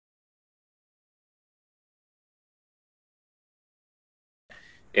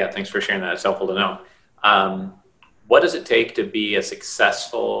Yeah, thanks for sharing that. It's helpful to know. Um, what does it take to be a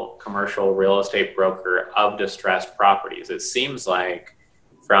successful commercial real estate broker of distressed properties? It seems like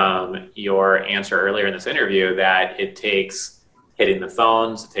from your answer earlier in this interview that it takes hitting the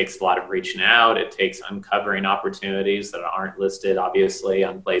phones, it takes a lot of reaching out, it takes uncovering opportunities that aren't listed, obviously,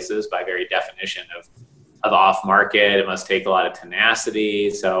 on places by very definition of off market. It must take a lot of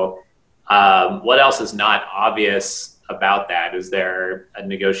tenacity. So, what else is not obvious about that? Is there a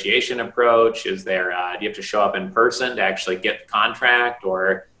negotiation approach? Is there, do you have to show up in person to actually get the contract,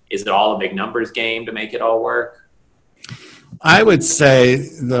 or is it all a big numbers game to make it all work? I would say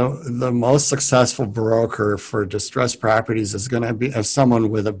the most successful broker for distressed properties is going to be someone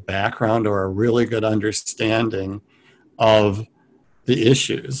with a background or a really good understanding of the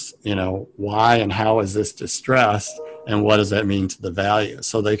issues. Why and how is this distressed, and what does that mean to the value?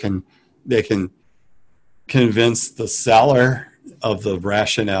 So they can convince the seller of the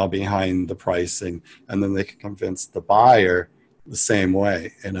rationale behind the pricing, and then they can convince the buyer the same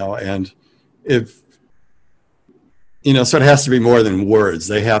way. And if so it has to be more than words.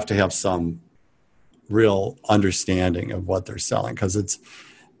 They have to have some real understanding of what they're selling, because it's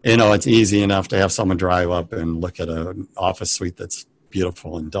easy enough to have someone drive up and look at an office suite that's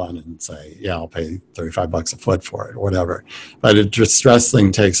beautiful and done and say, yeah, I'll pay $35 a foot for it, or whatever. But a distress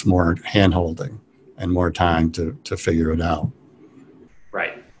thing takes more hand holding and more time to figure it out.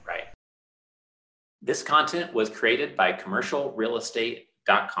 Right, right. This content was created by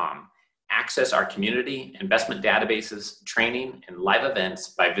commercialrealestate.com. Access our community, investment databases, training, and live events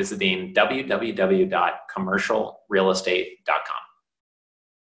by visiting www.commercialrealestate.com.